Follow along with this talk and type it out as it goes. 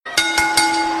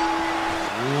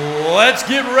Let's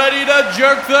get ready to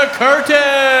jerk the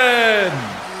curtain!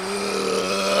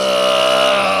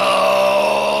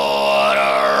 What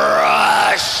a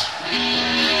rush!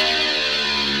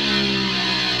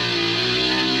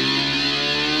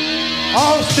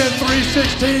 Austin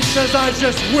 316 says I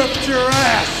just whipped your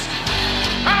ass.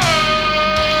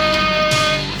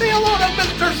 Say hello to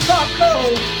Mr.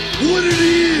 Socko! What it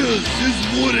is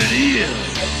what it is.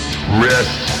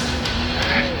 Rest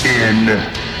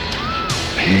in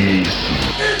peace.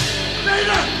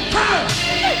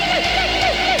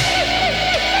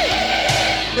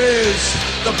 Is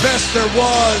the best there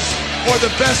was or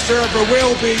the best there ever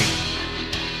will be.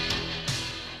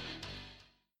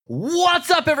 What's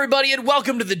up, everybody, and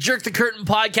welcome to the Jerk the Curtain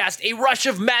podcast, a rush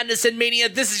of madness and mania.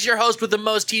 This is your host with the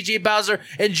most, TJ Bowser,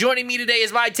 and joining me today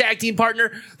is my tag team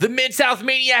partner, the Mid-South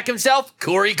Maniac himself,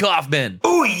 Corey Kaufman.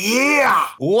 Oh yeah!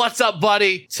 What's up,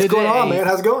 buddy? What's going on, man?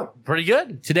 How's it going? Pretty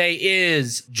good. Today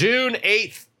is June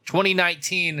 8th,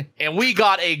 2019, and we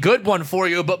got a good one for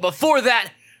you, but before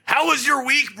that, how was your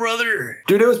week, brother?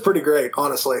 Dude, it was pretty great,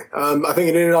 honestly. I think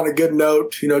it ended on a good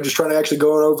note, just trying to actually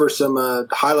go over some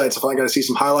highlights. I finally got to see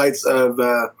some highlights of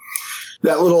that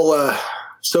little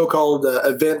so-called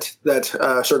event that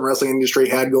a certain wrestling industry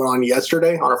had going on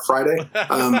yesterday on a Friday.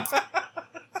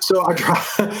 So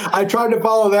I tried to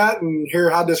follow that and hear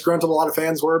how disgruntled a lot of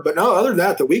fans were. But no, other than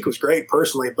that, the week was great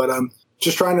personally. But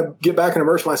just trying to get back and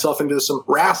immerse myself into some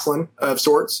wrestling of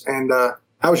sorts. And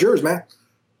how was yours, man?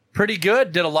 Pretty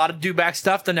good. Did a lot of do-back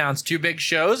stuff to announce two big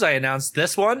shows. I announced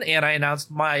this one, and I announced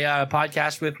my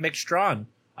podcast with Mick Strawn,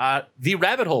 the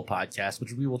Rabbit Hole podcast,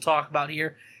 which we will talk about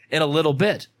here in a little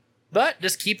bit. But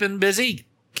just keeping busy,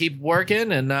 keep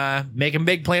working, and making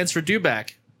big plans for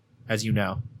do-back, as you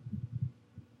know.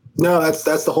 No,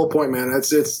 that's the whole point, man.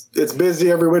 It's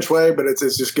busy every which way, but it's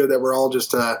just good that we're all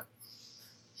just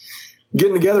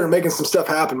getting together and making some stuff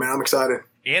happen, man. I'm excited.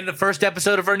 And the first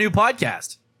episode of our new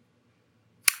podcast.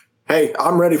 Hey,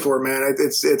 I'm ready for it, man. I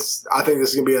think this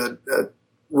is going to be a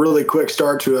really quick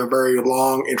start to a very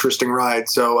long, interesting ride.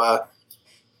 So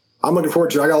I'm looking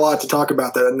forward to it. I got a lot to talk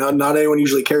about that not anyone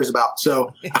usually cares about.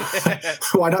 So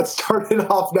why not start it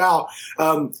off now?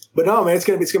 But no, man, it's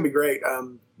going to be great.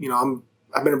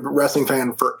 I've been a wrestling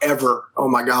fan forever. Oh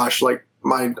my gosh. I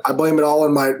blame it all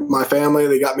on my family.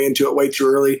 They got me into it way too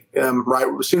early. Right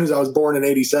as soon as I was born in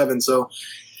 87. So,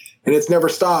 and it's never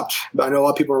stopped. But I know a lot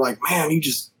of people are like, man, you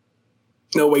just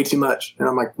know way too much. And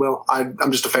I'm like, well,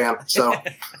 I'm just a fan. So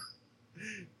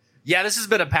yeah, this has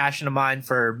been a passion of mine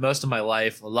for most of my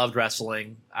life. I loved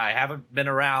wrestling. I haven't been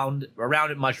around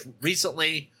it much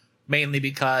recently, mainly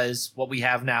because what we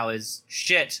have now is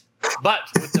shit. But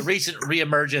with the recent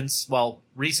emergence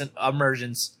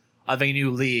of a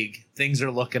new league, things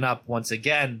are looking up once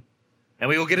again. And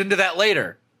we will get into that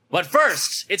later. But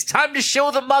first, it's time to show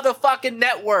the motherfucking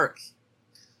network.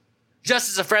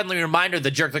 Just as a friendly reminder, the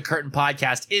Jerk the Curtain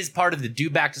podcast is part of the Do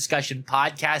Back Discussion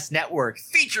podcast network,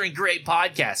 featuring great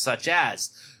podcasts such as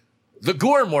the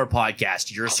Gore More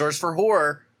podcast, your source for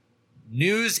horror,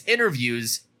 news,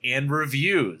 interviews, and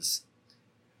reviews.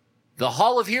 The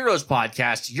Hall of Heroes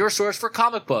podcast, your source for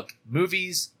comic book,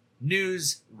 movies,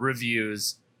 news,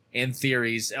 reviews, and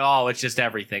theories. Oh, it's just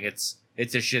everything. It's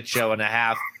a shit show and a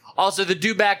half. Also, the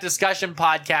Do Back Discussion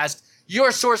podcast,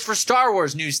 your source for Star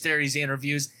Wars news, theories, and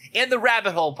reviews, and the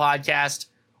Rabbit Hole podcast,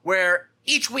 where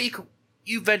each week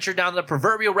you venture down the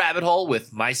proverbial rabbit hole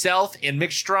with myself and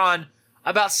Mick Strawn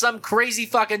about some crazy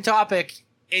fucking topic,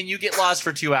 and you get lost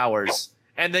for 2 hours.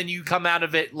 And then you come out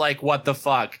of it like, what the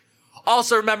fuck?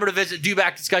 Also, remember to visit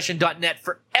dobackdiscussion.net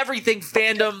for everything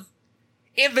fandom,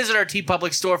 and visit our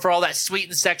TeePublic store for all that sweet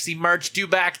and sexy merch. Do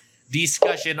Back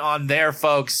Discussion on there,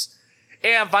 folks.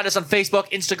 And find us on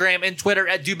Facebook, Instagram, and Twitter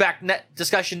at Do Back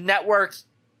Discussion Network.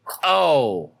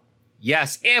 Oh,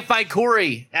 yes. And find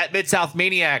Corey at Mid-South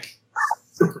Maniac.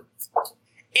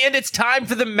 And it's time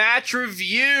for the match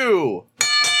review.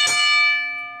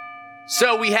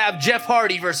 So we have Jeff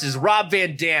Hardy versus Rob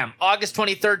Van Dam, August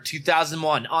 23rd,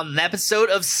 2001, on an episode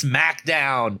of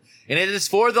SmackDown. And it is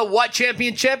for the what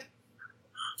championship?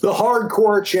 The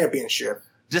Hardcore Championship.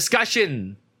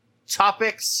 Discussion.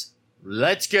 Topics.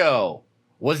 Let's go.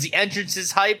 Was the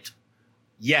entrances hyped?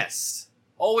 Yes.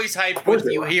 Always hyped when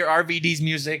you hear RVD's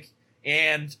music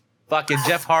and fucking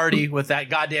Jeff Hardy with that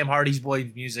goddamn Hardy's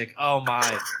Boy music. Oh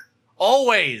my.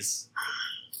 Always.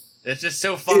 It's just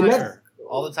so fire.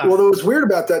 All the time. Well, what's weird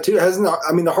about that too,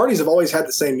 the Hardys have always had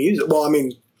the same music. Well,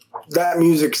 that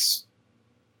music's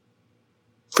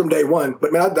from day one,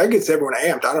 but man, that gets everyone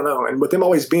amped. I don't know. And with them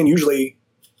always being usually,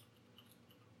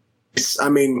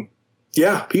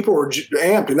 Yeah, people were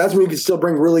amped, and that's when you can still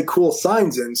bring really cool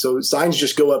signs in. So signs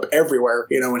just go up everywhere,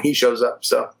 when he shows up.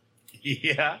 So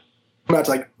Yeah. that's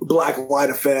like black light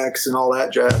effects and all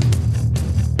that jazz.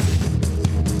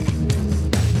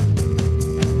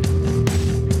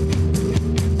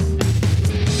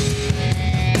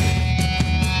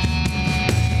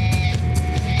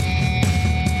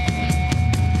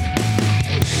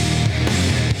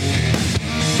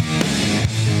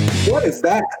 What is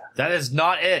that? That is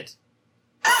not it.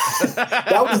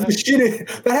 That was the shitty.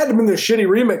 That had to have been the shitty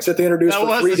remix that they introduced That for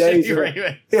was 3 the days. shitty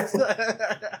remix. Yeah.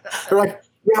 They're like,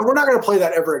 yeah, we're not going to play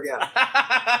that ever again.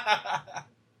 That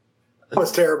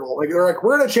was terrible. Like they're like,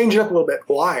 we're going to change it up a little bit.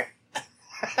 Why?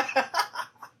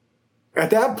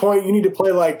 At that point, you need to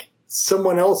play like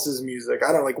someone else's music. I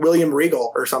don't know, like William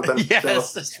Regal or something. Yes,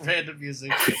 So, just random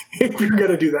music. if you're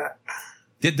going to do that.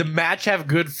 Did the match have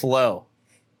good flow?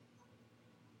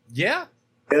 Yeah.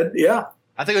 Yeah.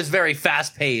 I think it was very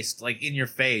fast paced, like in your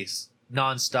face,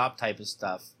 nonstop type of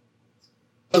stuff.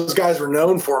 Those guys were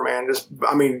known for, man.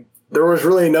 There was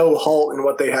really no halt in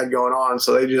what they had going on.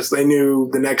 So they knew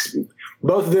the next,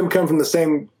 both of them come from the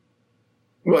same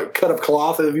cut of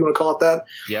cloth, if you want to call it that.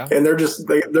 Yeah. And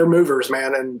they're movers,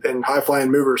 man, and high flying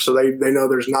movers. So they know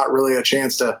there's not really a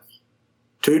chance to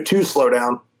slow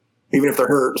down, even if they're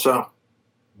hurt. So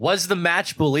Was the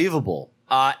match believable?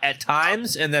 At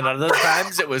times, and then other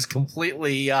times it was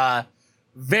completely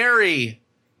very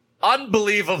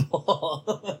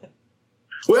unbelievable.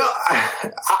 Well,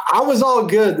 I was all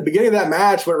good. The beginning of that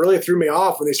match, what really threw me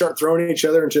off when they start throwing each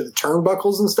other into the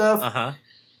turnbuckles and stuff. Uh-huh.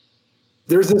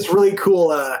 There's this really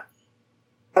cool, I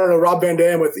don't know, Rob Van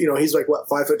Dam with, he's like,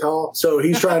 5 foot tall? So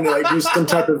he's trying to like do some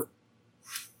type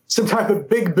of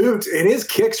big boot, and his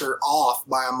kicks are off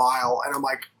by a mile. And I'm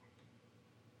like,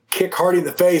 kick Hardy in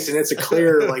the face, and it's a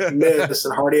clear like miss,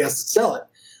 and Hardy has to sell it.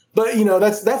 But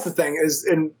that's the thing is,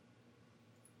 and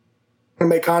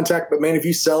make contact. But man, if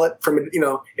you sell it from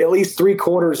at least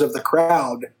 3/4 of the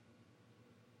crowd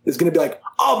is going to be like,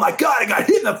 "Oh my god, I got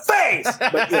hit in the face!"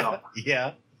 But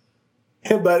Yeah.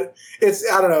 But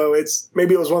I don't know.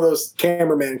 Maybe it was one of those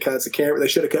cameraman cuts. They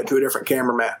should have cut to a different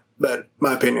cameraman. But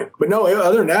my opinion. But no,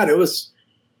 other than that, it was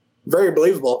very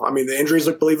believable. I mean, the injuries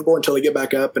look believable until they get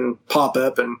back up and pop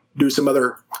up and do some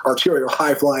other arterial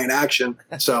high-flying action.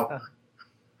 So,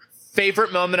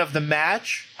 Favorite moment of the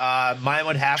match? Mine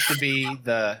would have to be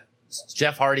the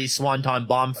Jeff Hardy Swanton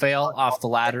bomb fail off the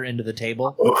ladder into the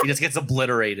table. He just gets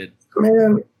obliterated.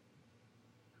 man,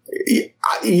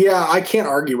 yeah, I can't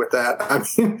argue with that. I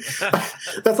mean,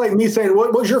 that's like me saying,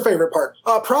 what was your favorite part?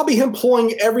 Probably him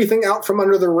pulling everything out from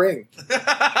under the ring.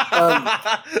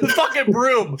 The fucking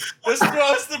broom. This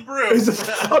was the broom. It's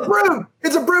a broom.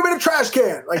 It's a broom in a trash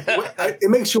can. Like it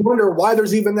makes you wonder why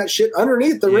there's even that shit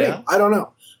underneath the ring. I don't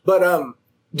know. But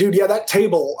dude, yeah, that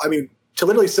table. I mean, to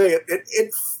literally say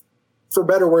it for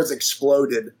better words,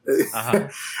 exploded. Uh-huh.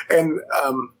 And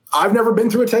I've never been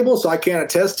through a table, so I can't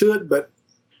attest to it. But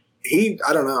I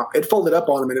don't know. It folded up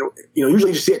on him, and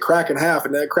usually you see it crack in half,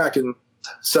 and that cracked in.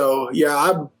 So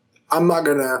yeah, I'm not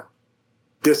gonna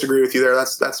disagree with you there.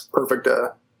 That's perfect.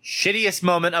 Shittiest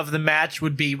moment of the match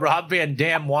would be Rob Van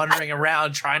Dam wandering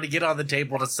around trying to get on the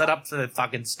table to set up for the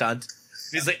fucking stunt.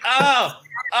 He's like, oh,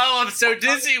 I'm so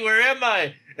dizzy. Where am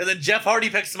I? And then Jeff Hardy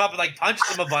picks him up and like punches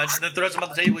him a bunch, and then throws him on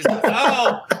the table. He's like,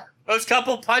 oh, those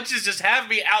couple punches just have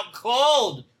me out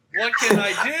cold. What can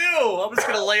I do? I'm just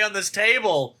gonna lay on this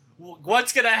table.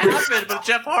 What's gonna happen with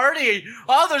Jeff Hardy?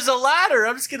 Oh, there's a ladder.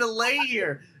 I'm just gonna lay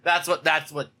here. That's what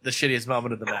the shittiest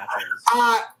moment of the match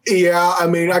is. Yeah, I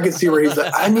mean, I can see where he's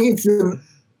like, I need some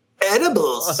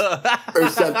edibles or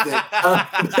something.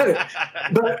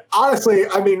 But honestly,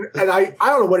 I mean, and I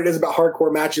don't know what it is about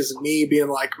hardcore matches and me being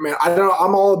like, man, I don't know.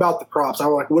 I'm all about the props. I'm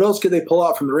like, what else could they pull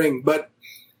out from the ring? But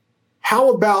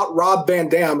how about Rob Van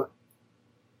Dam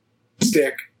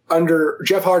stick under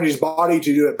Jeff Hardy's body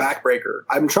to do a backbreaker?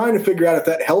 I'm trying to figure out if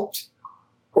that helped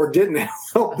or didn't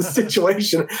help the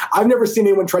situation. I've never seen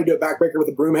anyone try to do a backbreaker with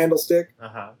a broom handle stick.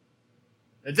 Uh-huh.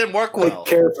 It didn't work well.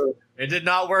 It did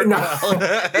not work well.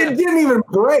 It didn't even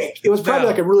break. It was probably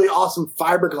like a really awesome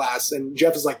fiberglass, and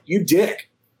Jeff is like, you dick.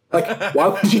 Like, why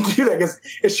would you do that? Because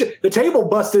the table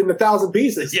busted in 1,000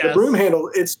 pieces. Yes. The broom handle,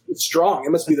 it's strong.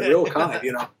 It must be the real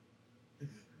kind,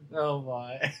 Oh,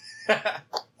 my.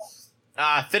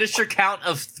 Finisher count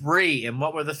of 3. And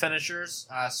what were the finishers?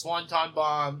 Swanton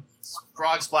Bomb,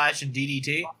 Frog Splash, and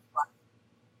DDT?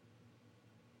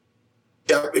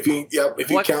 Yep, if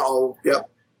you count all, yep.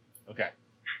 Okay.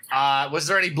 Was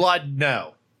there any blood?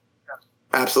 No.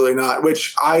 Absolutely not,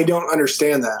 which I don't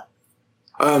understand that.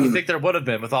 I think there would have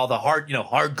been with all the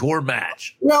hardcore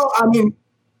match. Well, I mean,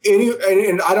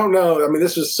 and I don't know. I mean,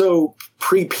 this was so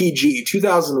pre-PG,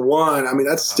 2001. I mean,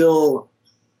 that's still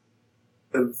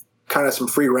kind of some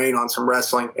free reign on some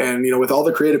wrestling. And, with all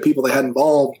the creative people they had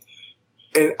involved,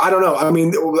 and I don't know. I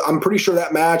mean, I'm pretty sure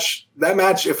that match,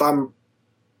 if I'm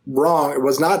wrong, it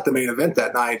was not the main event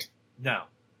that night. No.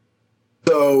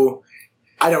 So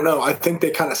I don't know. I think they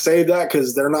kind of saved that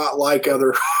because they're not like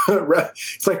other.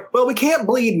 It's like, well, we can't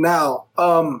bleed now.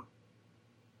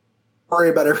 Worry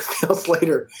about everything else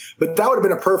later. But that would have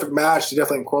been a perfect match to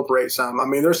definitely incorporate some. I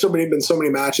mean, there's been so many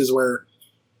matches where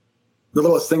the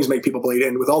littlest things make people bleed,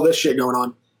 and with all this shit going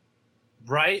on,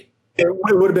 right? It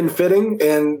would have been fitting.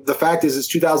 And the fact is, it's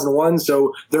 2001,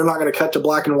 so they're not going to cut to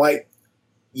black and white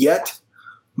yet.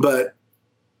 But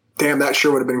damn, that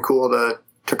sure would have been cool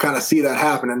to kind of see that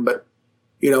happening. But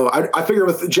I figure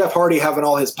with Jeff Hardy having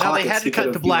all his pockets, now they had to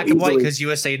cut to black and white because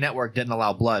USA Network didn't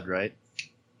allow blood, right?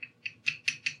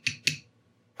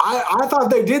 I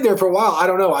thought they did there for a while. I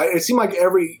don't know. It seemed like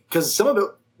because some of it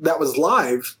that was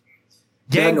live.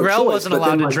 Gangrel wasn't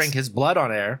allowed to drink his blood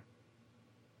on air.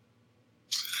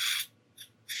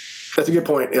 That's a good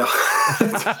point. Yeah.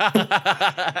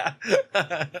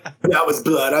 That was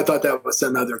blood. I thought that was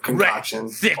some other concoction.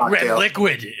 Thick red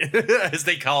liquid, as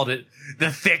they called it.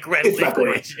 The thick red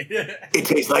liquid. It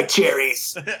tastes like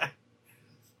cherries.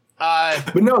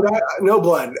 But no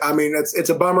blood. I mean, it's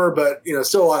a bummer, but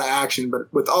still a lot of action.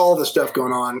 But with all the stuff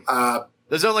going on,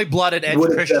 there's only blood in Edge,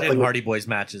 Christian, and Hardy Boys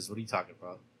matches. What are you talking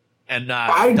about? And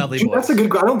Dudley Boys. That's a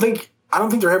good. I don't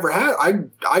think there ever had.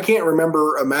 I can't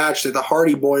remember a match that the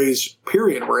Hardy Boys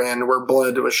period were in where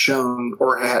blood was shown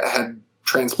or had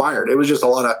transpired. It was just a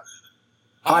lot of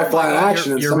high flying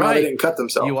action, and somehow they didn't cut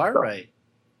themselves. You are right.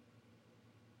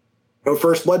 No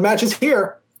first blood matches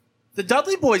here. The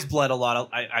Dudley Boys bled a lot,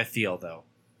 I feel, though.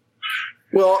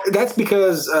 Well, that's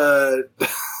because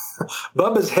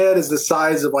Bubba's head is the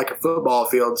size of like a football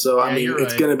field. So, I mean,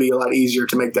 it's going to be a lot easier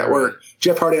to make that work.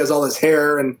 Jeff Hardy has all his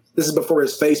hair, and this is before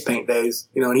his face paint days,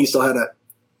 and he still had a...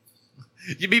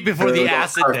 You mean before the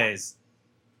acid days?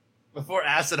 Before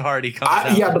Acid Hardy comes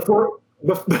out. Yeah, before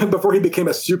he became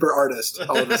a super artist,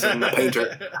 all of a sudden, a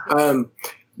painter.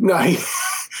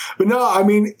 But no, I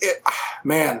mean,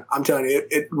 man, I'm telling you,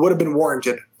 it would have been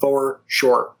warranted for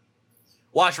sure.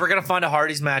 Watch, we're going to find a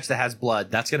Hardy's match that has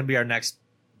blood. That's going to be our next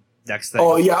thing.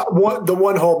 Oh, yeah. The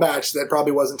one whole match that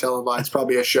probably wasn't televised,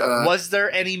 probably a show. Was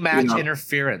there any match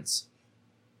interference?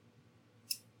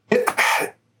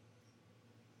 I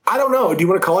don't know. Do you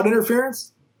want to call it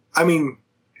interference? I mean,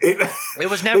 it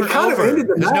was never over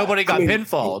because nobody got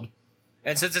pinfalled.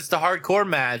 And since it's the hardcore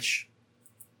match,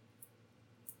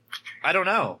 I don't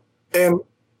know. And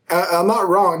I'm not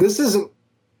wrong. This isn't.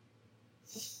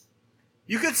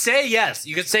 You could say yes.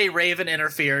 You could say Raven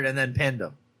interfered and then pinned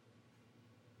him.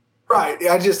 Right.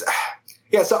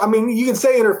 So, I mean, you can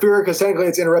say interfere because technically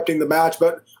it's interrupting the match.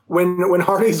 But when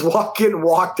Hardy's walked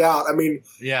out, I mean,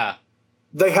 yeah,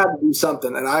 they had to do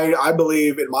something. And I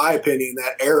believe, in my opinion,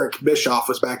 that Eric Bischoff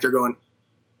was back there going,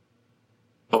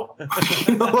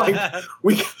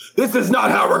 this is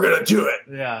not how we're going to do it.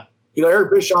 Yeah.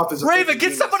 Eric Bischoff is Raven,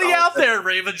 get somebody out there.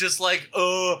 Raven just like,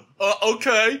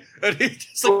 okay. And he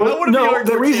just like, I want to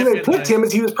be the reason they picked him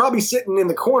is he was probably sitting in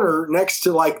the corner next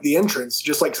to like the entrance,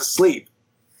 just like asleep.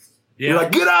 Yeah. You're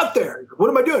like, get out there. What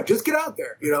am I doing? Just get out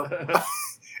there,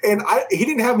 And he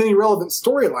didn't have any relevant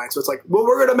storyline, so it's like, well,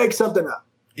 we're gonna make something up.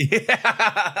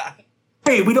 Yeah.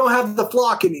 Hey, we don't have the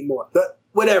flock anymore, but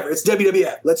whatever. It's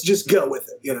WWF. Let's just go with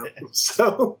it,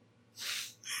 So.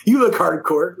 You look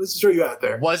hardcore. Let's throw you out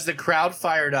there. Was the crowd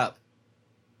fired up?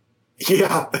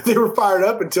 Yeah, they were fired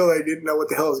up until they didn't know what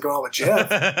the hell was going on with Jeff.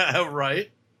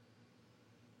 Right.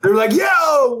 They're like,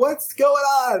 yo, what's going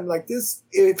on? Like this,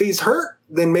 if he's hurt,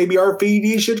 then maybe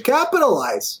RVD should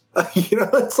capitalize.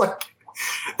 It's like,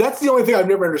 that's the only thing I've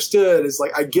never understood is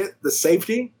like, I get the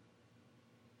safety.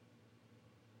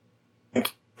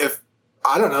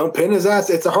 I don't know, pin his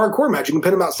ass. It's a hardcore match. You can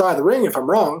pin him outside the ring if I'm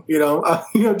wrong,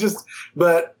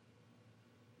 but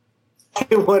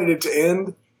I wanted it to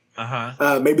end.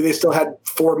 Maybe they still had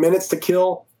 4 minutes to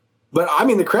kill. But, I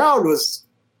mean, the crowd was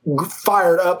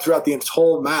fired up throughout the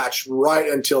whole match right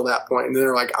until that point. And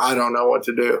they're like, I don't know what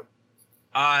to do.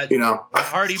 The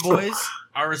Hardy Boys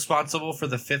are responsible for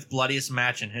the 5th bloodiest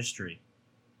match in history.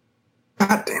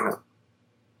 God damn it.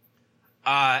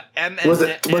 MNM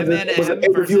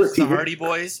versus the Hardy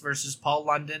Boys versus Paul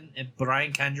London and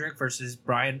Brian Kendrick versus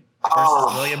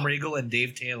William Regal and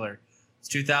Dave Taylor. It's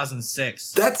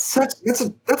 2006. That's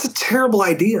a terrible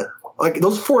idea. Like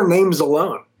those 4 names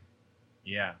alone.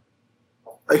 Yeah.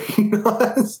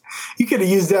 You could have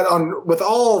used that with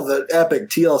all the epic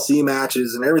TLC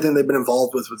matches and everything they've been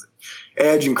involved with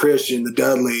Edge and Christian, the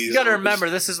Dudleys. You got to remember,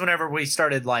 this is whenever we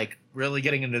started like really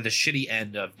getting into the shitty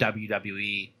end of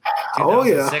WWE. Oh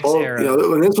yeah,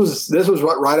 era. And this was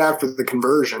right after the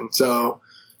conversion, so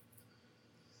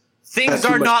things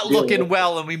are not looking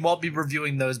well, and we won't be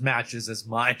reviewing those matches as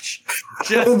much.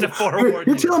 Just to forewarn you.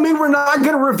 You're telling me we're not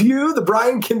going to review the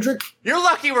Brian Kendrick? You're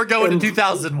lucky we're going to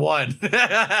 2001.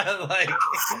 Like,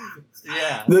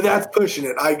 yeah. That's pushing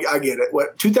it. I get it.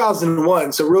 What,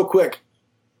 2001? So real quick,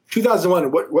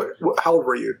 2001. What? How old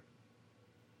were you?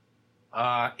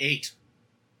 8.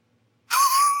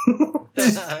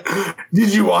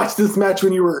 Did you watch this match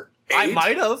when you were 8? I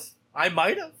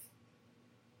might have.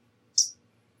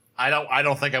 I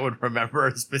don't think I would remember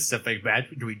a specific match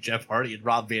between Jeff Hardy and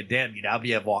Rob Van Dam. You know how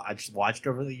many I just watched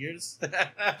over the years?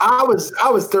 I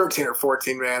was 13 or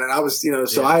 14, man, and I was,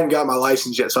 so I hadn't got my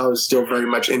license yet, so I was still very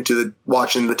much into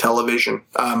watching the television.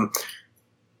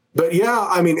 But yeah,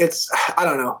 I mean, I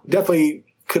don't know, definitely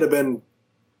could have been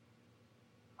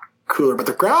cooler, but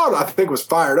the crowd I think was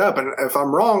fired up, and if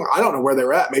I'm wrong, I don't know where they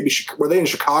were at. Maybe were they in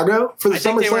Chicago for the SummerSlam? I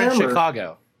think they were in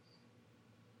Chicago.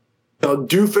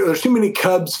 There's too many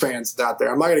Cubs fans out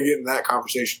there. I'm not going to get into that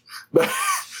conversation, but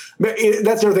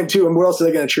that's the other thing too. And what else are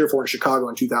they going to cheer for in Chicago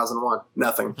in 2001?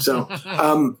 Nothing. So,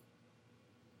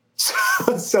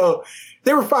 so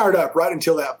they were fired up right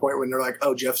until that point when they're like,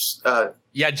 "Oh, Jeff's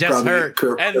Jeff's hurt,"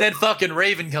 and then fucking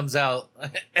Raven comes out,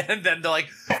 and then they're like,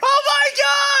 "Oh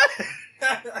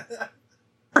my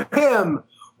god!" Him.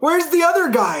 Where's the other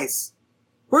guys?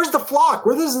 Where's the flock?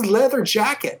 Where's his leather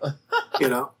jacket?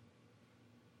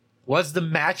 Was the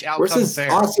match outcome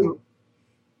fair? Awesome.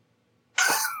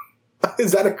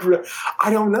 Is that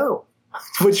I don't know.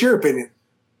 What's your opinion?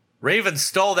 Raven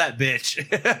stole that bitch.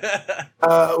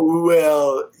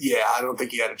 Well, yeah, I don't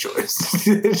think he had a choice.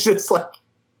 It's just like,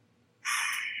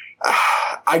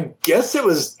 I guess it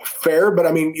was fair, but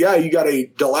I mean, yeah, you got a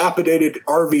dilapidated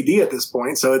RVD at this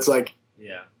point, so it's like,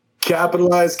 yeah,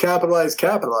 capitalize.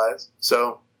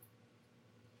 So,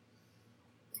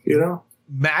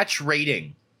 match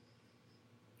rating.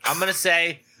 I'm going to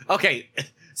say, okay,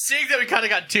 seeing that we kind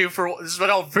of got 2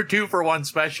 for 2 for 1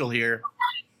 special here,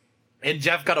 and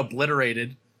Jeff got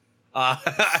obliterated,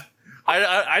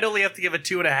 I'd only have to give a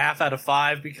 2.5 out of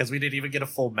 5 because we didn't even get a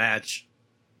full match.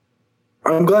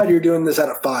 I'm glad you're doing this out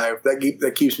of 5.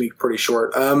 That keeps me pretty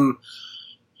short. Can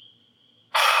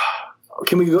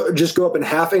we just go up in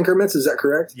half increments? Is that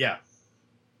correct? Yeah.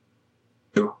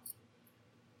 2?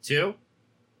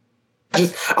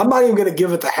 I'm not even going to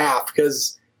give it the half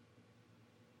because...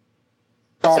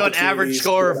 So an average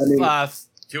score of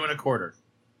 2.25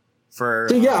 for.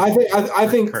 So yeah, I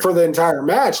think for the entire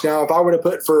match. Now, if I were to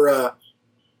put if I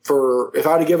were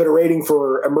to give it a rating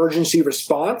for emergency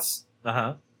response,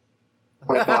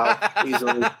 0.5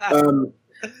 easily.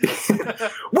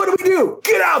 What do we do?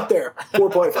 Get out there,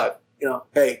 4.5.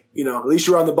 Hey, at least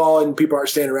you're on the ball and people aren't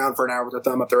standing around for an hour with their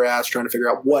thumb up their ass trying to figure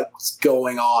out what's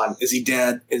going on. Is he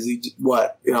dead? Is he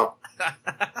what?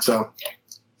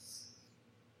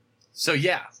 So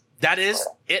yeah, that is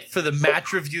it for the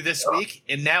match review this week,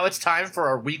 and now it's time for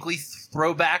our weekly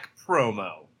throwback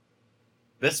promo.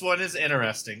 This one is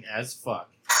interesting as fuck.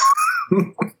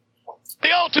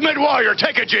 The Ultimate Warrior,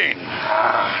 take it, Gene.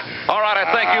 All right,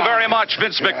 I thank you very much,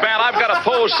 Vince McMahon. I've got to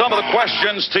pose some of the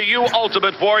questions to you,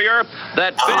 Ultimate Warrior,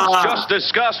 that Vince just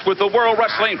discussed with the World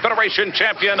Wrestling Federation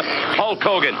champion, Hulk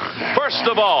Hogan. First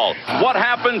of all, what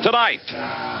happened tonight?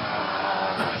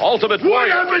 Ultimate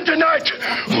Warrior. What happened tonight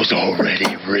was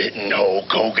already written, Hulk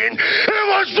Hogan. It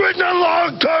was written a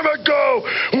long time ago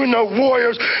when the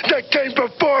Warriors that came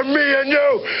before me and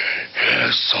you.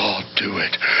 Yes, I'll do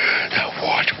it. Now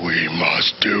what we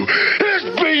must do is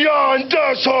beyond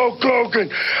us, Hulk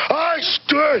Hogan. I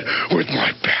stood with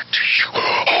my back to you,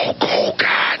 Hulk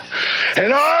Hogan.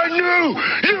 And I knew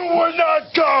you would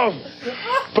not come.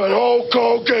 But Hulk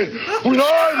Hogan, when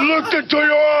I looked into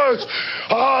your eyes,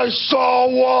 I saw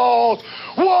walls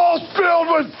filled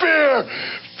with fear.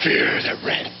 Fear that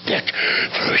ran thick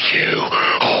for you,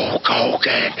 Hulk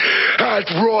Hogan. At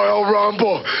Royal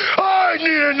Rumble, I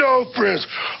needed no friends.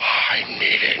 I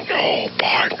needed no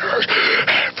partners.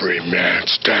 Every man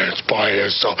stands by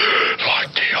himself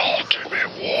like the Ultimate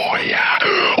Warrior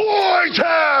always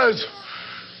has.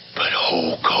 But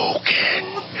Hulk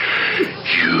Hogan,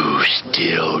 you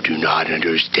still do not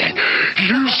understand.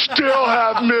 You still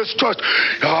have mistrust.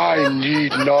 I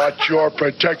need not your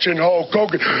protection, Hulk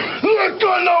Hogan. Look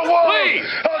on the wall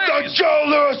at the Joe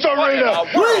Louis Arena.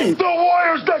 The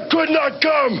Warriors that could not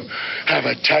come have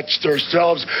attached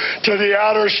themselves to the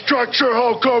outer structure,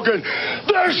 Hulk Hogan.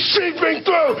 They're seeping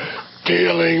through.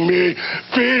 Feeding me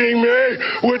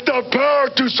with the power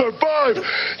to survive.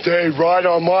 They ride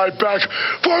on my back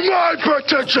for my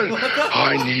protection.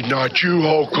 I need not you,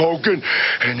 Hulk Hogan.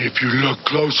 And if you look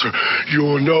closer, you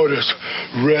will notice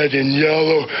red and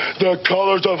yellow, the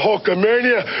colors of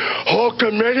Hulkamania.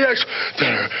 Hulkamaniacs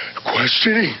that are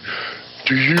questioning.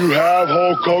 Do you have,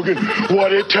 Hulk Hogan,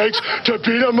 what it takes to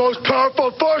be the most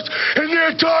powerful force in the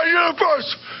entire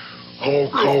universe?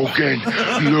 Hulk Hogan,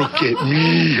 look at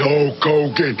me, Hulk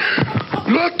Hogan.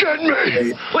 Look at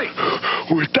me.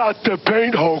 Without the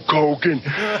pain, Hulk Hogan.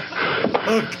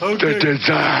 The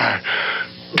desire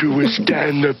to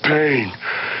withstand the pain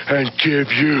and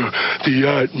give you the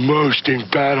utmost in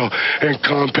battle and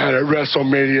combat at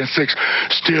WrestleMania 6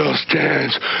 still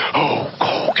stands. Hulk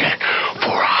Hogan,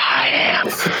 for I am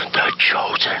the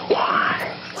chosen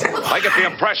one. I get the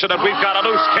impression that we've got a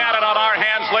loose cannon on our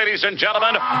hands, ladies and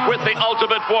gentlemen, with the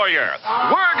Ultimate Warrior.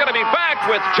 We're going to be back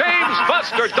with James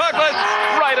Buster Douglas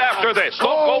right after this.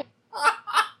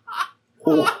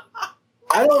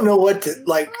 I don't know what to,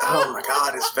 like, oh my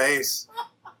God, his face.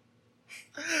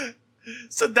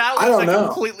 So that was a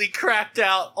completely cracked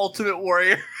out Ultimate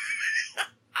Warrior.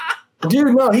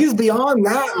 Dude, no, he's beyond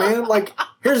that, man. Like,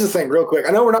 here's the thing, real quick.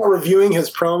 I know we're not reviewing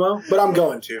his promo, but I'm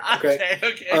going to. Okay.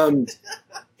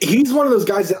 He's one of those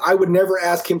guys that I would never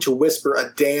ask him to whisper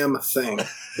a damn thing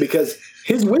because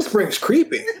his whispering's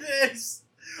creepy. It is.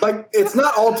 Like, it's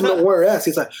not Ultimate Warrior-esque.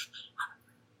 It's like,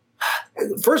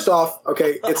 first off,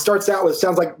 okay, it starts out with,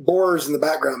 sounds like boars in the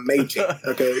background mating.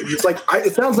 Okay. It's like,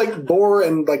 it sounds like boar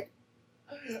and, like,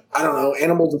 I don't know,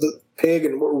 animals with a pig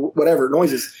and whatever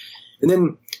noises. And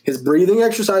then his breathing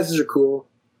exercises are cool.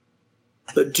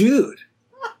 But, dude,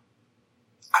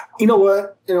 you know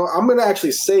what? I'm going to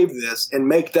actually save this and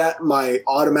make that my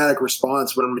automatic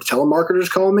response when telemarketers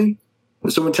call me.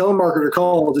 And so when telemarketer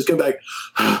calls, it's going to be like,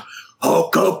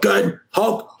 Hulk Hogan,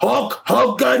 Hulk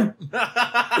Hogan.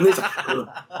 And it's like,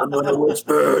 I'm going to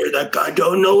whisper, that guy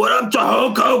don't know what I'm to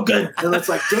Hulk Hogan. And it's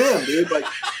like, damn, dude, like,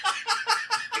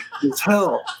 it's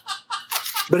hell.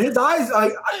 But his eyes,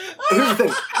 here's the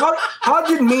thing. How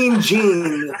does Mean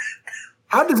Gene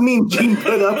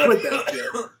put up with that shit?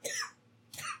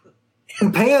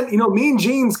 And Pan, Mean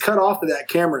Gene's cut off of that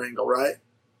camera angle, right?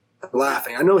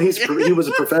 Laughing. I know he was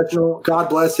a professional. God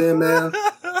bless him, man.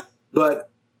 But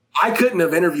I couldn't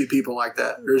have interviewed people like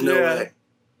that. There's no way.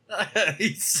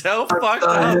 He's so fucked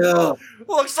up.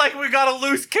 Looks like we got a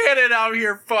loose cannon out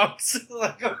here, folks.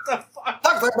 Like, what the fuck?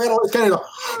 Looks like we got a loose cannon.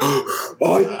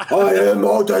 I am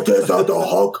all that is of the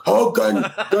Hulk Hogan.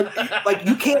 Like,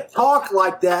 you can't talk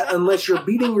like that unless you're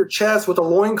beating your chest with a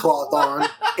loincloth on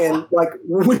and, like,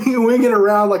 winging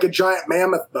around like a giant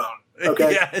mammoth bone.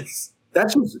 Okay? Yes.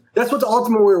 That's what the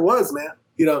Ultimate Warrior was, man.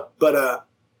 But,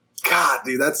 God,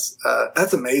 dude, that's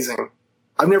amazing.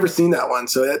 I've never seen that one,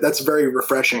 so that's very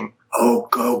refreshing. Oh,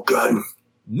 go good.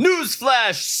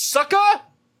 Newsflash, sucker!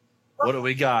 What do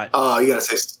we got? Oh, you gotta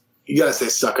say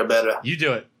sucker better. You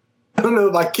do it. I don't know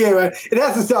if I can, man. It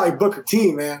has to sound like Booker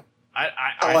T, man.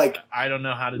 I don't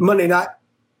know how to do Monday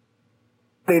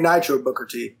Nitro Booker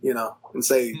T, and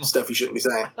say stuff you shouldn't be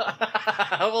saying.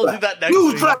 We'll do that next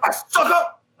week. Newsflash, sucker!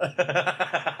 I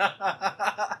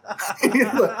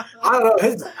don't know.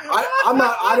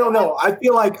 I don't know. I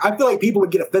feel like people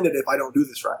would get offended if I don't do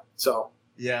this right. So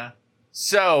yeah.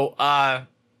 So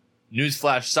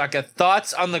newsflash, sucker.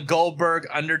 Thoughts on the Goldberg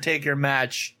Undertaker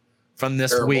match from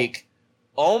this week?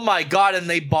 Oh my God! And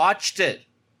they botched it.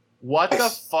 What the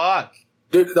fuck,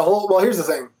 dude? Here's the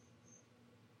thing.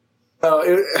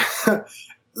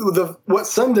 What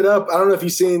summed it up? I don't know if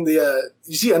you've seen you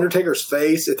see Undertaker's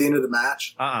face at the end of the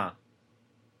match.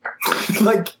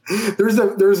 Like there's a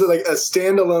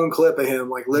standalone clip of him,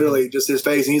 like literally just his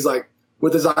face, and he's like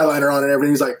with his eyeliner on and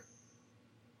everything. He's like,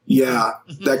 yeah,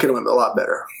 that could have went a lot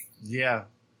better. Yeah.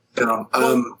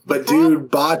 But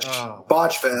dude, botch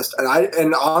fest,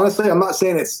 and honestly, I'm not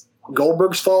saying it's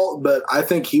Goldberg's fault, but I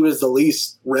think he was the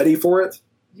least ready for it.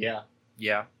 Yeah.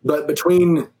 Yeah. But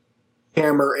between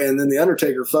Hammer and then the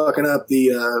Undertaker fucking up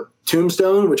the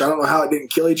tombstone, which I don't know how it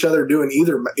didn't kill each other doing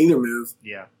either move.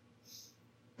 Yeah.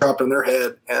 Dropped on their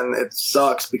head, and it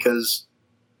sucks because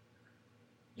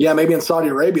maybe in Saudi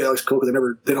Arabia it looks cool because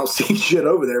they don't see shit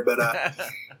over there, but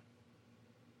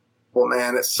Well,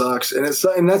 man, it sucks, and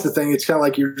that's the thing. It's kind of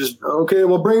like you're just okay.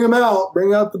 Well, bring him out,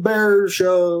 bring out the bear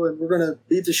show, and we're gonna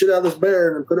beat the shit out of this bear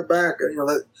and then put it back. You know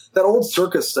that old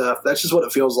circus stuff. That's just what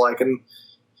it feels like, and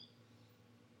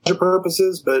for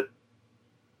purposes, but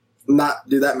not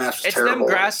do that match. Was it's terrible. them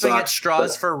grasping at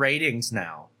straws for ratings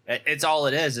now. It's all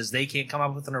it is they can't come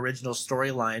up with an original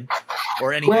storyline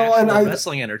or any actual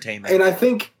wrestling entertainment. And I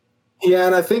think. Yeah,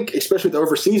 and I think especially the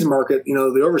overseas market, you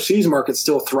know, the overseas market's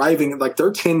still thriving. Like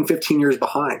they're 10, 15 years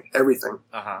behind everything.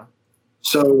 Uh-huh.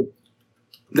 So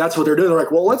that's what they're doing. They're like,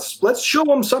 well, let's show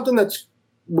them something that's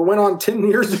went on 10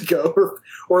 years ago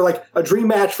or like a dream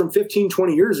match from 15,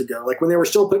 20 years ago. Like when they were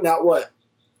still putting out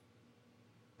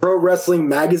pro wrestling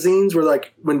magazines were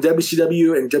like when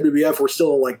WCW and WWF were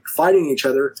still like fighting each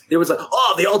other. It was like,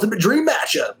 oh, the ultimate dream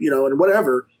matchup, you know, and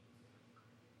whatever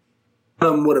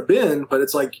would have been. But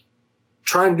it's like,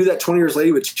 trying to do that 20 years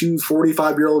later with two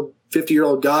 45-year-old,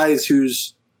 50-year-old guys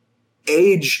whose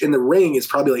age in the ring is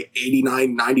probably like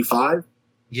 89, 95.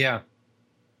 Yeah.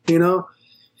 You know?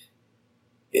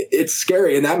 It's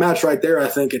scary. And that match right there, I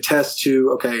think, attests to,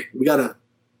 okay, we got to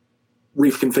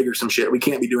reconfigure some shit. We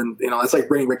can't be doing, you know, it's like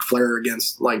bringing Ric Flair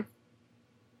against like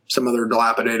some other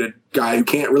dilapidated guy who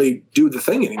can't really do the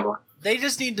thing anymore. They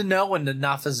just need to know when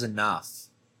enough is enough.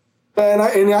 And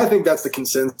I think that's the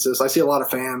consensus. I see a lot of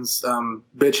fans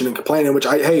bitching and complaining, which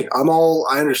I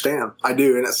understand. I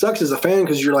do. And it sucks as a fan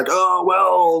because you're like, oh,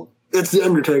 well, it's The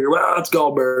Undertaker. Well, it's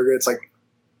Goldberg. It's like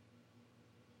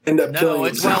end up killing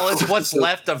himself. It's what's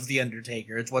left of The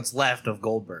Undertaker. It's what's left of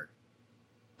Goldberg.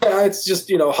 Yeah, it's just,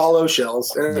 you know, hollow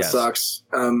shells, and it sucks.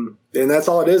 And that's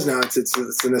all it is now.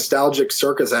 It's a nostalgic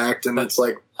circus act, and it's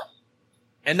like...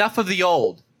 Enough of the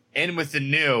old. In with the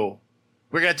new.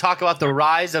 We're going to talk about the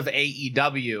rise of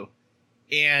AEW,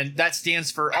 and that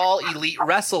stands for All Elite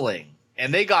Wrestling.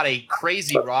 And they got a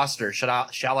crazy roster.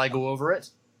 Shall I go over it?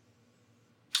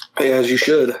 Yeah, as you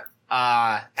should.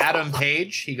 Adam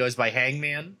Page, he goes by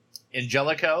Hangman.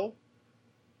 Angelico.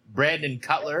 Brandon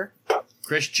Cutler.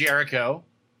 Chris Jericho.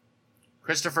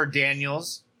 Christopher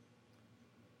Daniels.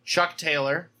 Chuck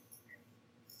Taylor.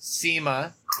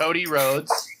 Sema. Cody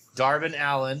Rhodes. Darvin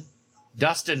Allen.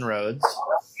 Dustin Rhodes.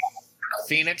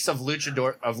 Phoenix of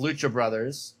Lucha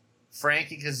Brothers,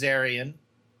 Frankie Kazarian,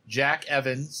 Jack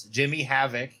Evans, Jimmy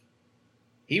Havoc.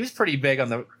 He was pretty big on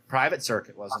the private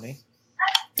circuit, wasn't he?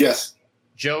 Yes.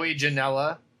 Joey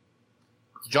Janela,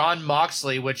 John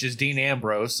Moxley, which is Dean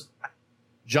Ambrose,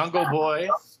 Jungle Boy,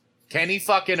 Kenny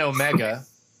fucking Omega,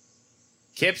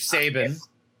 Kip Saban,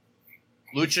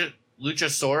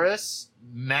 Luchasaurus,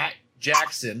 Matt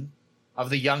Jackson of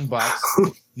the Young Bucks,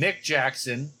 Nick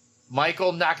Jackson,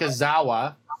 Michael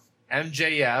Nakazawa,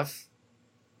 MJF,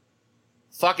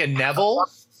 fucking Neville.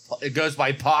 It goes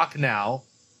by Pac now.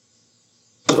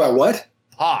 Goes by what?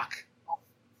 Pac.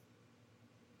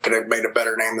 Could have made a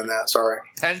better name than that. Sorry.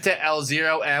 Penta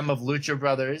L0M of Lucha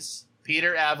Brothers.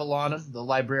 Peter Avalon, the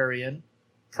Librarian.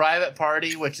 Private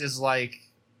Party, which is like,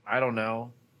 I don't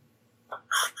know.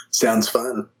 Sounds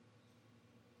fun.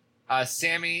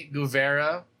 Sammy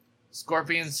Guevara,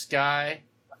 Scorpion Sky,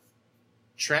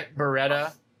 Trent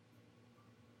Beretta,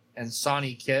 and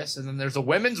Sonny Kiss. And then there's a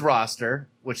women's roster,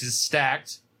 which is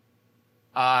stacked.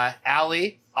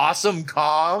 Allie, Awesome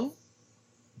Kong,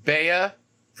 Bea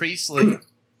Priestley,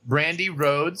 Brandy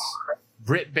Rhodes,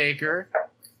 Britt Baker,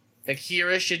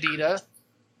 Akira Shidida,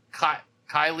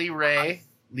 Kylie Ray,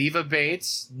 Leva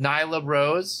Bates, Nyla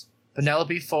Rose,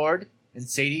 Penelope Ford, and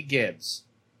Sadie Gibbs.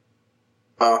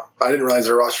 I didn't realize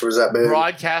their roster was that big.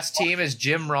 Broadcast team is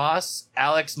Jim Ross,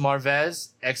 Alex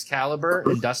Marvez, Excalibur,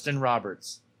 and Dustin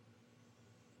Roberts.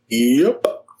 Yep.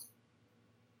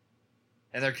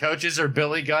 And their coaches are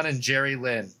Billy Gunn and Jerry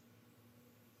Lynn.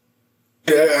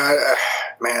 Yeah,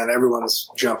 man, everyone's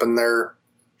jumping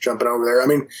over there. I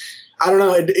mean, I don't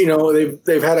know.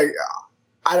 They've had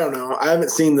I don't know. I haven't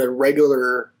seen the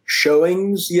regular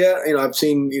showings yet. I've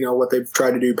seen what they've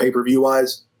tried to do pay-per-view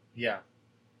wise. Yeah.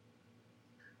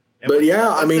 But yeah,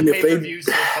 I mean,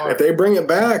 if they bring it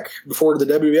back before the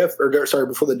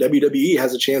before the WWE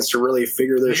has a chance to really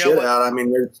figure their shit out, I mean,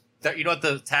 you know what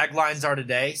the taglines are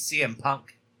today? CM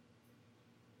Punk.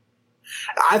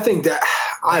 I think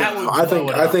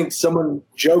I think someone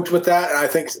joked with that, and I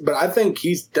think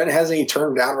hasn't he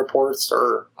turned down reports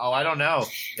or? Oh, I don't know.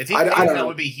 If he that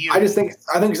would be huge. I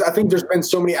think there's been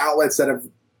so many outlets that have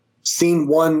seen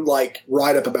one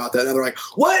write up about that, and they're like,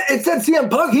 "What? It said CM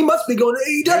Punk. He must be going to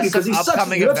AEW because he sucks at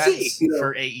UFC."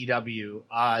 For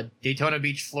AEW, Daytona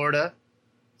Beach, Florida,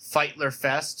 Fightler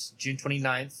Fest, June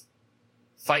 29th.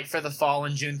 Fight for the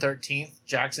Fallen, June 13th.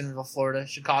 Jacksonville, Florida.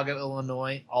 Chicago,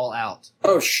 Illinois. All Out.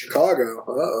 Oh, Chicago.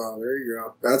 Uh-oh. There you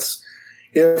go. That's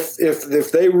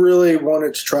if they really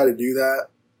wanted to try to do that,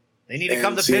 They need to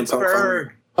come to CM Punk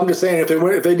Pittsburgh. I'm just saying, if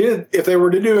they were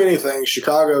to do anything,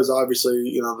 Chicago is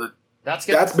obviously that's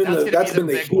been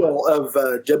the heel of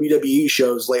WWE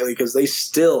shows lately because they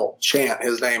still chant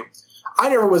his name. I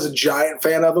never was a giant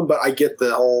fan of him, but I get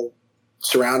the whole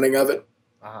surrounding of it.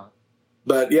 Uh-huh.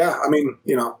 But yeah, I mean,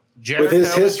 Jericho with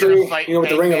his history, with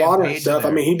the Ring of Hangman Honor and Page stuff,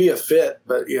 there. I mean, he'd be a fit.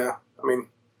 But yeah, I mean,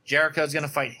 Jericho's going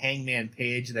to fight Hangman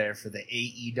Page there for the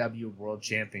AEW World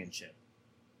Championship.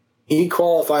 he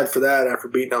qualified for that after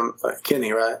beating him,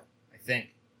 Kenny, right? I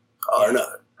think. Or no.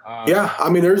 Yeah, I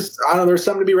mean, there's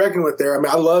something to be reckoned with there. I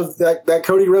mean, I love that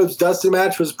Cody Rhodes Dustin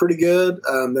match was pretty good.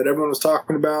 That everyone was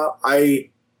talking about.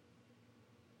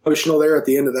 Emotional there at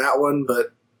the end of that one,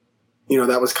 but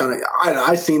that was kind of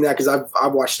I seen that because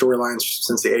I've watched storylines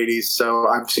since the '80s, so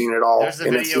I've seen it all. There's the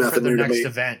and it's video for nothing the new to next me.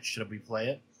 event. Should we play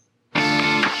it?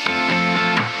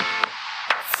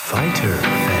 Fighter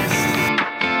Fest.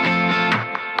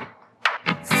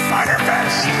 Fighter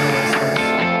Fest.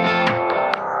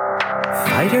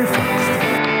 Fighter Fest.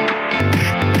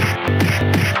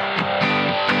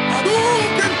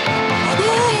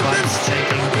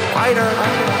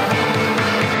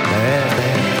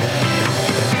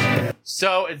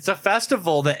 So it's a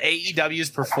festival that AEW is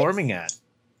performing at.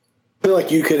 I feel like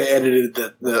you could have edited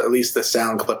the at least the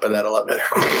sound clip of that a lot better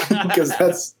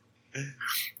because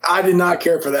I did not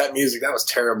care for that music. That was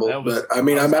terrible. But I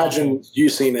mean, I imagine awful.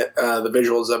 you've seen it, the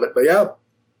visuals of it. But yeah,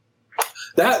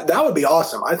 that would be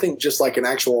awesome. I think just like an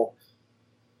actual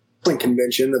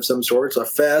convention of some sorts, a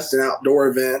fest, an outdoor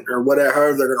event, or whatever,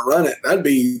 however they're going to run it. That'd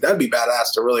be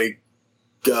badass to really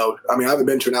go. I mean, I haven't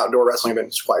been to an outdoor wrestling event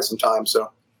in quite some time,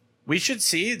 so We should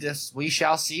see this. We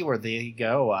shall see where they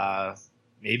go.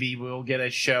 Maybe we'll get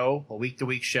a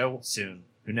week-to-week show soon.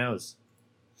 Who knows?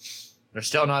 They're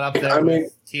still not up there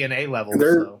with TNA level.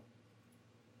 So.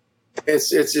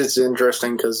 It's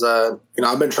interesting because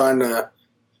I've been trying to.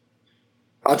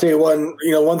 I'll tell you one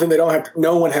thing they don't have.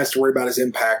 No one has to worry about is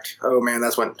Impact. Oh man,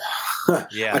 that's when.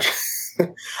 Yeah.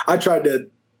 I tried to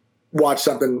watch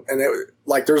something and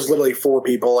there's literally 4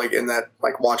 people in that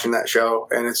watching that show,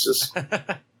 and it's just.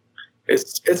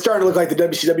 It's starting to look like the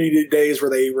WCW days where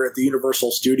they were at the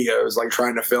Universal Studios,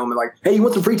 trying to film and hey, you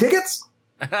want some free tickets?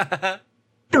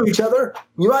 To each other,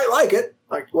 you might like it,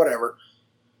 whatever.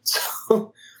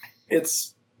 So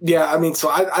I mean, so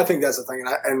I think that's the thing,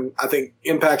 and I think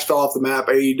Impact's fell off the map.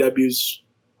 AEW's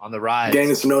on the rise,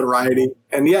 gaining some notoriety,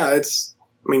 and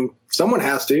someone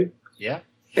has to. Yeah,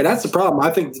 and that's the problem.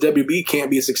 I think the WB can't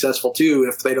be successful too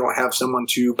if they don't have someone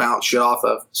to bounce shit off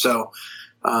of. So.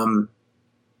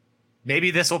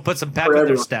 Maybe this will put some pep in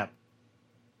their step.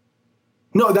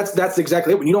 No, that's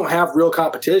exactly it. When you don't have real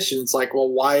competition, it's well,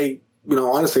 why?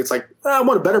 Honestly, it's I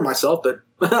want to better myself, but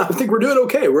I think we're doing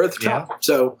okay. We're at the top.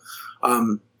 So,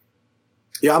 I'm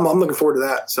looking forward to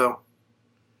that. So,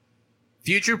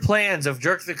 future plans of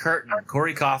Jerk the Curtain,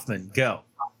 Corey Kaufman, go.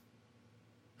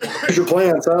 Future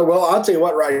plans, well, I'll tell you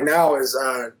what. Right now is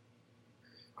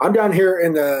I'm down here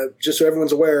in just so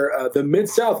everyone's aware, the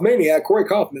Mid-South Maniac, Corey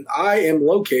Kaufman. I am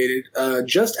located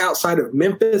just outside of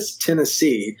Memphis,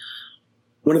 Tennessee,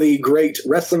 one of the great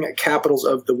wrestling capitals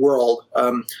of the world,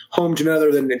 home to none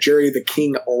other than Jerry the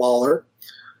King Lawler.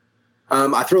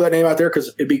 I throw that name out there because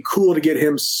it'd be cool to get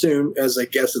him soon as a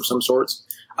guest of some sorts.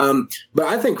 But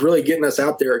I think really getting us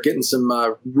out there, getting some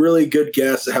really good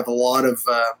guests that have a lot of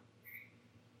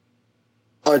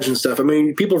knowledge and stuff. I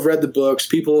mean, people have read the books.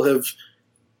 People have...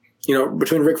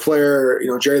 between Ric Flair,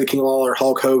 Jerry the King Lawler,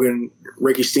 Hulk Hogan,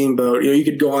 Ricky Steamboat, you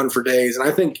could go on for days. And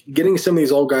I think getting some of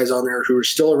these old guys on there who are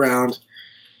still around,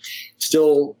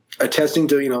 still attesting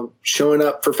to, showing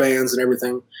up for fans and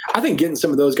everything, I think getting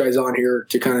some of those guys on here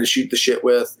to kind of shoot the shit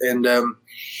with and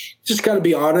just kind of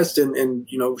be honest and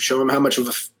show them how much of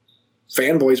a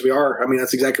fanboys we are. I mean,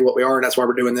 that's exactly what we are, and that's why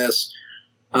we're doing this.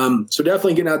 So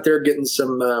definitely getting out there, getting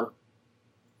some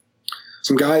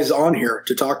guys on here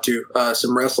to talk to,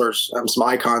 some wrestlers, some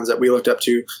icons that we looked up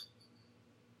to.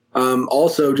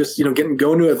 Also just,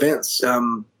 going to events,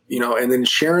 and then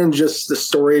sharing just the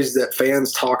stories that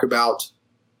fans talk about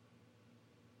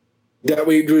that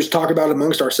we just talk about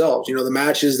amongst ourselves, the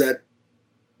matches that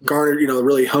garnered,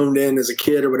 really honed in as a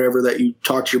kid or whatever that you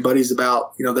talk to your buddies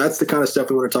about, that's the kind of stuff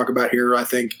we want to talk about here, I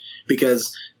think,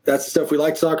 because that's the stuff we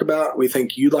like to talk about. We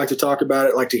think you'd like to talk about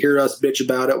it, like to hear us bitch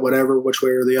about it, whatever, which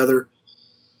way or the other.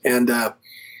 And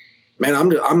man, I'm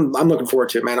looking forward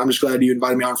to it, man. I'm just glad you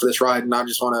invited me on for this ride, and I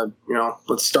just want to,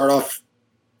 let's start off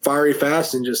fiery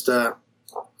fast and just.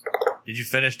 Did you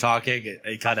finish talking?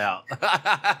 It cut out.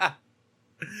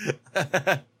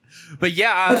 But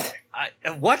yeah,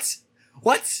 what?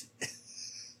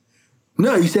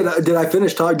 No, you said, did I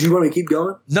finish talking? Do you want me to keep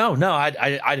going? No,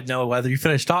 I didn't know whether you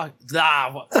finished talking.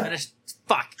 Finished.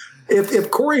 Fuck.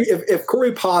 If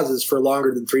Corey pauses for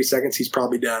longer than 3 seconds, he's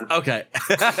probably done. Okay.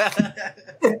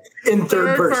 In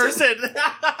third person.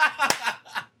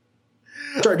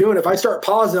 Start doing it. If I start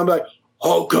pausing, I'm like,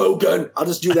 Hulk Hogan. I'll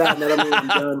just do that and then I'm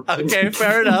done. Okay,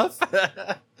 fair enough.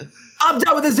 I'm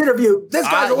done with this interview. This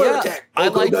guy's a lunatic.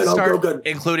 I'd like to start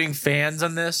including fans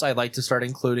in this. I'd like to start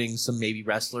including some maybe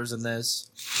wrestlers in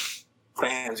this.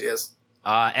 Fans, yes.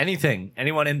 Anything.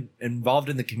 Anyone involved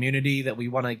in the community that we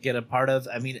want to get a part of.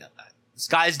 I mean,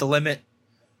 sky's the limit.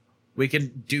 We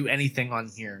can do anything on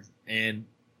here. And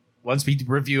once we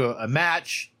review a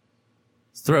match,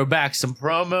 throw back some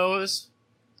promos,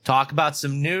 talk about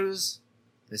some news,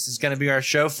 this is going to be our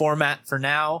show format for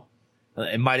now.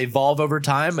 It might evolve over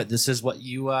time, but this is what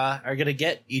you are going to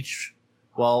get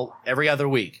every other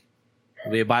week.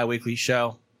 It'll be a bi-weekly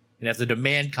show. And if the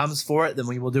demand comes for it, then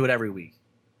we will do it every week.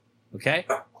 Okay?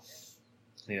 I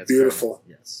think that's beautiful.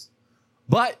 Fair. Yes.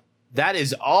 But that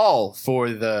is all for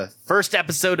the first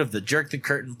episode of the Jerk the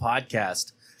Curtain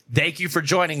podcast. Thank you for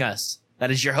joining us.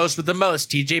 That is your host with the most,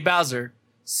 TJ Bowser,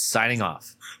 signing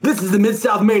off. This is the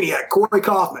Mid-South Maniac, Corey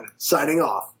Kaufman, signing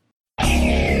off.